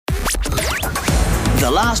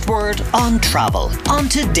the last word on travel on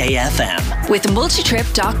Today FM. With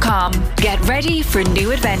multitrip.com. Get ready for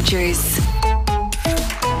new adventures.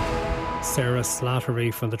 Sarah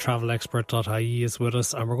Slattery from the travelexpert.ie is with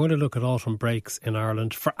us, and we're going to look at autumn breaks in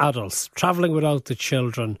Ireland for adults, travelling without the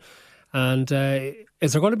children. And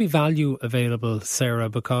is there going to be value available, Sarah?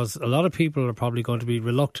 Because a lot of people are probably going to be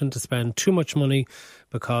reluctant to spend too much money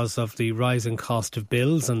because of the rising cost of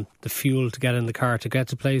bills and the fuel to get in the car to get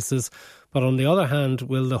to places. But on the other hand,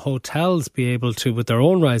 will the hotels be able to, with their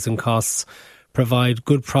own rising costs, provide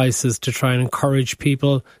good prices to try and encourage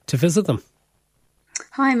people to visit them?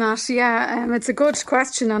 Hi, Matt. Yeah, it's a good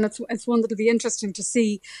question, and it's one that'll be interesting to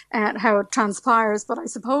see how it transpires. But I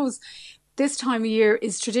suppose this time of year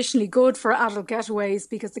is traditionally good for adult getaways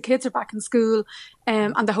because the kids are back in school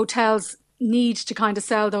and the hotels need to kind of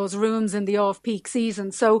sell those rooms in the off-peak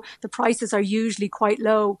season. So the prices are usually quite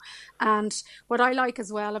low. And what I like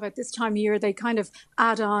as well about this time of year, they kind of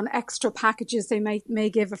add on extra packages. They may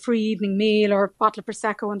give a free evening meal or a bottle of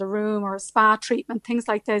Prosecco in the room or a spa treatment, things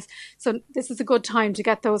like this. So this is a good time to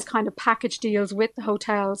get those kind of package deals with the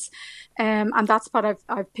hotels. And that's what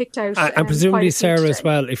I've picked out. And presumably, Sarah, as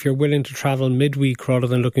well, if you're willing to travel midweek rather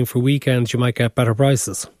than looking for weekends, you might get better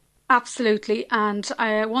prices. Absolutely. And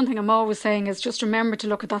one thing I'm always saying is just remember to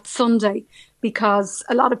look at that Sunday, because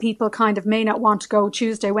a lot of people kind of may not want to go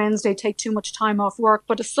Tuesday, Wednesday, take too much time off work.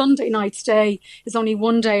 But a Sunday night stay is only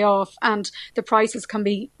one day off, and the prices can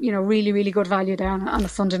be, really, really good value down on a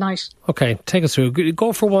Sunday night. OK, take us through.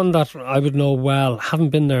 Go for one that I would know well.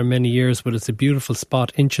 Haven't been there many years, but it's a beautiful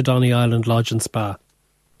spot, Inchydoney Island Lodge and Spa.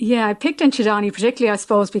 Yeah, I picked Inchydoney particularly, I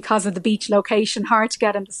suppose, because of the beach location, hard to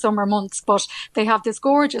get in the summer months, but they have this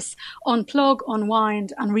gorgeous unplug,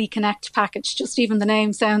 unwind and reconnect package. Just even the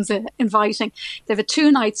name sounds inviting. They have a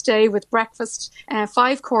 2-night stay with breakfast,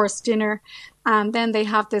 5-course dinner, and then they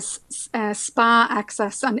have this spa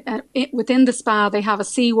access, and within the spa they have a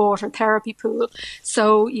seawater therapy pool.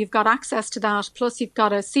 So you've got access to that, plus you've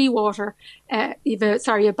got a seawater, a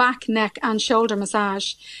back, neck and shoulder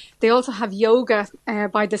massage. They also have yoga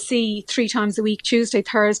by the sea 3 times a week, Tuesday,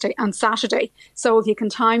 Thursday and Saturday. So if you can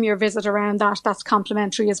time your visit around that, that's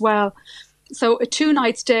complimentary as well. So a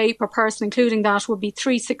 2-night stay per person, including that, would be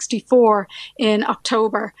 $364 in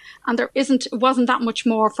October. And it wasn't that much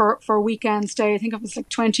more for a weekend stay. I think it was like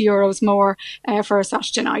 €20 more for a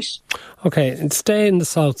Saturday night. OK, and stay in the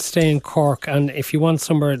south, stay in Cork. And if you want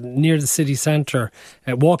somewhere near the city centre,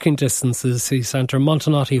 walking distance to the city centre,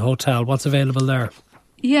 Montenotte Hotel, what's available there?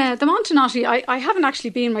 Yeah, the Montenotte, I haven't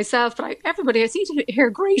actually been myself, but I seem to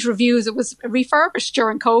hear great reviews. It was refurbished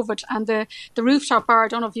during COVID, and the rooftop bar, I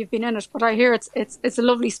don't know if you've been in it, but I hear it's a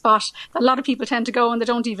lovely spot that a lot of people tend to go and they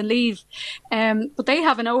don't even leave. But they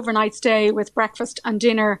have an overnight stay with breakfast and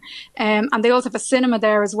dinner, and they also have a cinema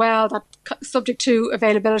there as well, that subject to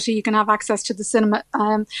availability, you can have access to the cinema,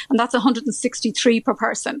 and that's $163 per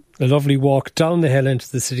person. A lovely walk down the hill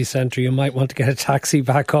into the city centre. You might want to get a taxi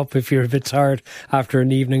back up if you're a bit tired after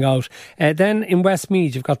an evening out. Then in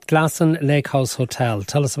Westmeath, you've got Glasson Lake House Hotel.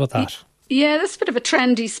 Tell us about that. Yeah, this is a bit of a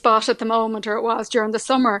trendy spot at the moment, or it was during the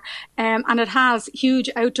summer, and it has huge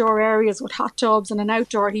outdoor areas with hot tubs and an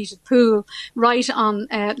outdoor heated pool right on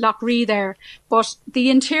Lough Ree there. But the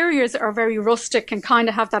interiors are very rustic and kind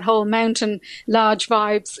of have that whole mountain lodge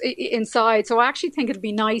vibes inside. So I actually think it'd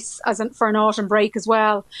be nice for an autumn break as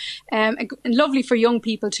well. And lovely for young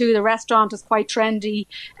people too. The restaurant is quite trendy,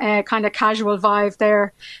 kind of casual vibe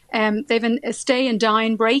there. They've a stay and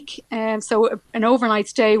dine break, so an overnight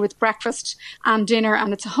stay with breakfast and dinner,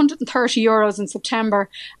 and it's €130 in September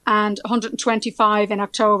and $125 in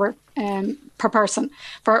October per person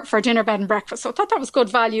for dinner, bed and breakfast. So I thought that was good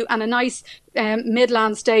value and a nice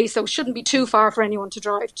midland stay, so it shouldn't be too far for anyone to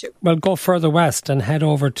drive to. Well, go further west and head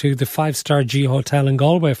over to the 5-star G Hotel in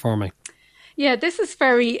Galway for me. Yeah, this is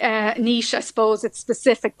very niche, I suppose. It's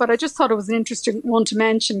specific, but I just thought it was an interesting one to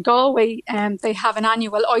mention. Galway, they have an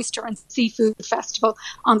annual oyster and seafood festival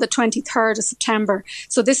on the 23rd of September.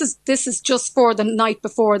 So this is just for the night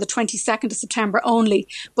before, the 22nd of September only.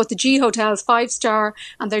 But the G Hotel is 5-star,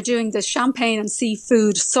 and they're doing the champagne and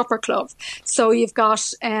seafood supper club. So you've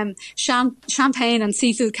got champagne and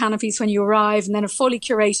seafood canopies when you arrive, and then a fully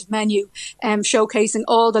curated menu showcasing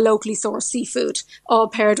all the locally sourced seafood, all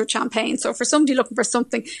paired with champagne. So for somebody looking for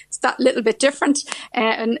something that's that little bit different,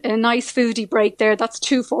 and a nice foodie break there, that's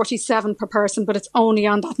 $247 per person, but it's only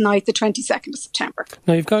on that night, the 22nd of September.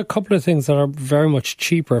 Now you've got a couple of things that are very much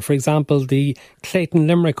cheaper. For example, the Clayton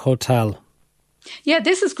Limerick Hotel. Yeah,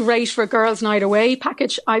 this is great for a girls' night away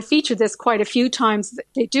package. I've featured this quite a few times.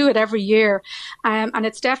 They do it every year, and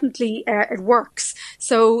it's definitely, it works.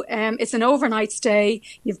 So it's an overnight stay.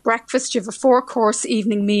 You have breakfast, you have a 4-course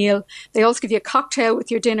evening meal. They also give you a cocktail with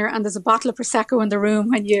your dinner, and there's a bottle of Prosecco in the room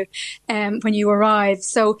when you arrive.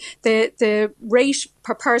 So the rate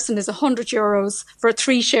per person is €100 for a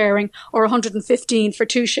 3 sharing or 115 for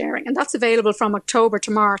 2 sharing. And that's available from October to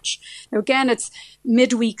March. Now, again, it's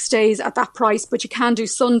midweek stays at that price, but you can do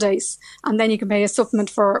Sundays, and then you can pay a supplement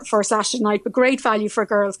for Saturday night. But great value for a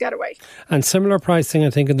girls' getaway. And similar pricing, I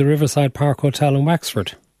think, in the Riverside Park Hotel in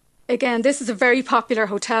Wexford. Again, this is a very popular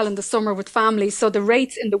hotel in the summer with families. So the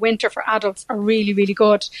rates in the winter for adults are really, really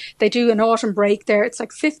good. They do an autumn break there. It's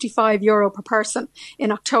like €55 per person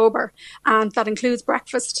in October. And that includes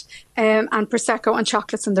breakfast and Prosecco and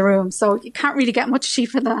chocolates in the room. So you can't really get much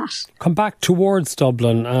cheaper than that. Come back towards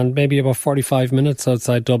Dublin and maybe about 45 minutes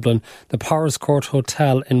outside Dublin, the Powers Court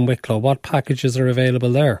Hotel in Wicklow. What packages are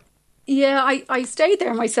available there? Yeah, I stayed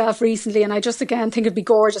there myself recently, and I just again think it'd be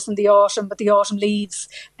gorgeous in the autumn, but the autumn leaves.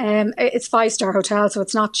 It's 5-star hotel, so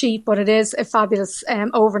it's not cheap, but it is a fabulous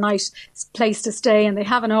overnight place to stay. And they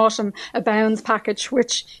have an autumn abounds package,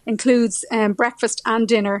 which includes breakfast and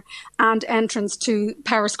dinner and entrance to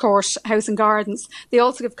Powers Court House and Gardens. They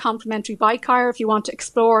also give complimentary bike hire if you want to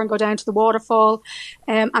explore and go down to the waterfall.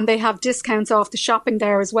 And they have discounts off the shopping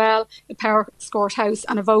there as well, the Powers Court House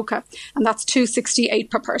and Avoca, and that's €268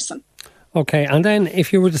 per person. Okay, and then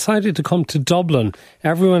if you were decided to come to Dublin,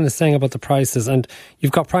 everyone is saying about the prices, and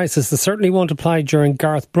you've got prices that certainly won't apply during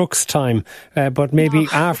Garth Brooks' time, but maybe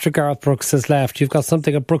after Garth Brooks has left, you've got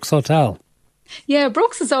something at Brooks Hotel. Yeah,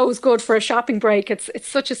 Brooks is always good for a shopping break. It's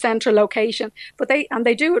such a central location, but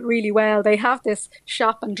they do it really well. They have this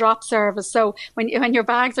shop and drop service. So when your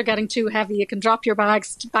bags are getting too heavy, you can drop your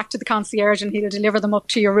bags back to the concierge and he'll deliver them up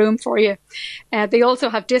to your room for you. They also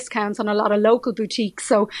have discounts on a lot of local boutiques.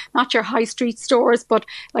 So not your high street stores, but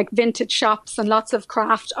like vintage shops and lots of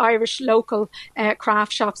Irish local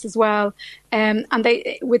craft shops as well. And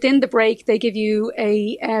they within the break, they give you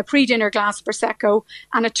a pre-dinner glass of Prosecco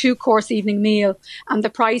and a 2-course evening meal. And the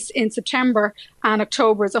price in September and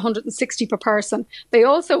October is €160 per person. They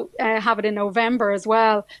also have it in November as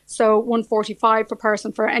well. So €145 per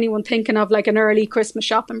person for anyone thinking of like an early Christmas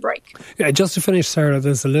shopping break. Yeah, just to finish, Sarah,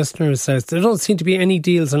 there's a listener who says there don't seem to be any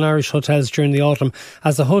deals in Irish hotels during the autumn,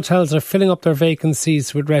 as the hotels are filling up their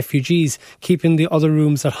vacancies with refugees, keeping the other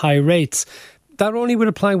rooms at high rates. That only would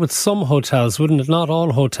apply with some hotels, wouldn't it? Not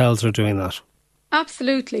all hotels are doing that.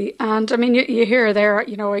 Absolutely. And I mean, you hear there,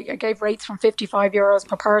 I gave rates from €55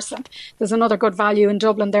 per person. There's another good value in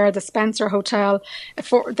Dublin there, the Spencer Hotel.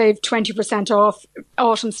 They've 20% off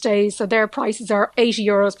autumn stays, so their prices are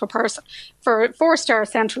 €80 per person. For a 4-star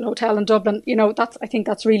central hotel in Dublin, I think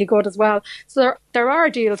that's really good as well. So there are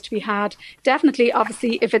deals to be had. Definitely,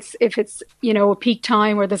 obviously, if it's a peak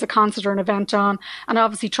time where there's a concert or an event on, and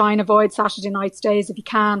obviously try and avoid Saturday night stays if you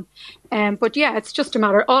can. But yeah, it's just a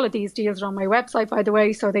matter. All of these deals are on my website, by the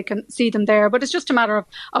way, so they can see them there. But it's just a matter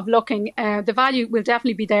of looking. The value will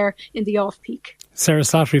definitely be there in the off-peak. Sarah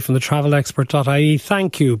Slattery from the travelexpert.ie.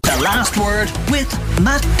 Thank you. The Last Word with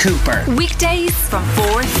Matt Cooper. Weekdays from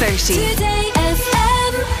 4:30.